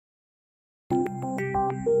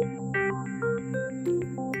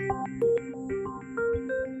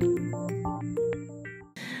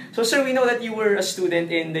So, sir, we know that you were a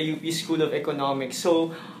student in the UP School of Economics.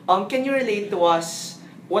 So, can you relate to us,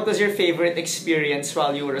 what was your favorite experience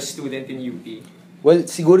while you were a student in UP? Well,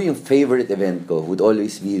 siguro yung favorite event ko would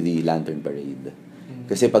always be the Lantern Parade.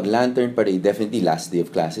 Kasi pag Lantern Parade, definitely last day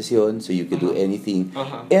of classes yon, so you could do anything.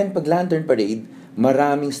 And pag Lantern Parade,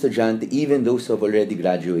 maraming estudyante, even those who have already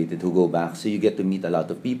graduated, who go back, so you get to meet a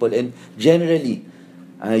lot of people. And generally,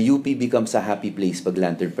 UP becomes a happy place pag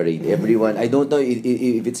Lantern Parade. Everyone, I don't know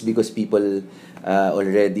if it's because people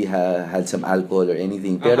already had some alcohol or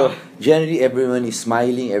anything, pero generally everyone is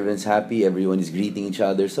smiling, everyone's happy, everyone is greeting each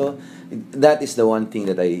other. So that is the one thing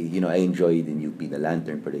that I enjoyed in UP, the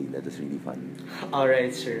Lantern Parade. That was really fun. All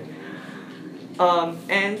right, sir.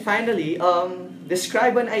 And finally,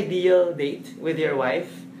 describe an ideal date with your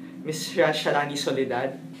wife, Miss Shalani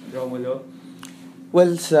Soledad Romulo.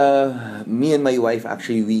 Well, me and my wife,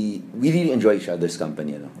 actually, we really enjoy each other's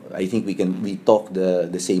company. I think we talk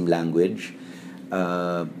the same language.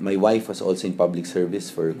 My wife was also in public service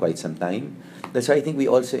for quite some time. That's why I think we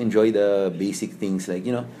also enjoy the basic things, like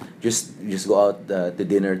just go out to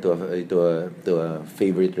dinner to a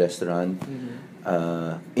favorite restaurant,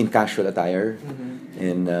 in casual attire,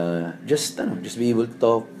 and just be able to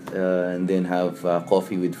talk, and then have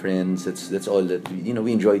coffee with friends. That's all that we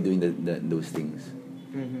enjoy doing those things.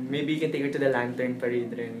 Maybe you can take her to the Lantern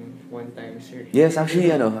Parade rin one time, sir. Yes,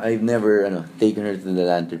 actually, I've never taken her to the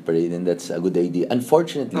Lantern Parade, and that's a good idea.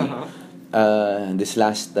 Unfortunately, this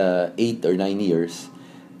last 8 or 9 years,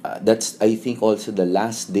 that's, I think, also the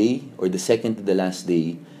last day or the second to the last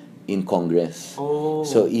day in Congress. Oh.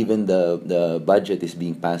 So even the budget is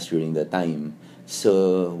being passed during that time.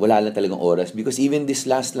 So wala lang talagang oras, because even this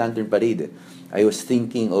last Lantern Parade, I was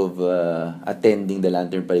thinking of attending the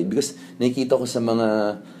Lantern Parade because nakikita ko sa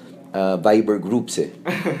mga Viber groups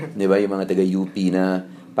di ba, yung mga taga-UP na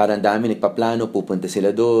parang dami nagpaplano, pupunta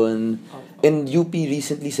sila doon. And UP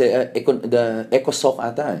recently, the ECOSOC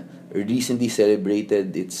ata, recently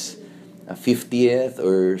celebrated its 50th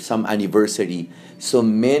or some anniversary. So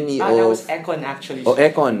many that was Econ, actually. Oh,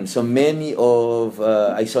 Econ. So many of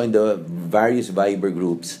I saw in the various Viber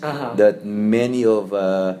groups that many of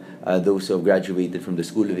those who have graduated from the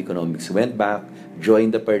School of Economics went back,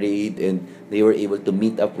 joined the parade, and they were able to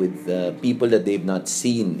meet up with people that they've not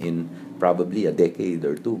seen in probably a decade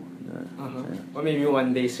or two. Or maybe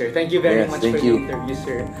one day, sir. Thank you very much for the interview,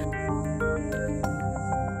 sir.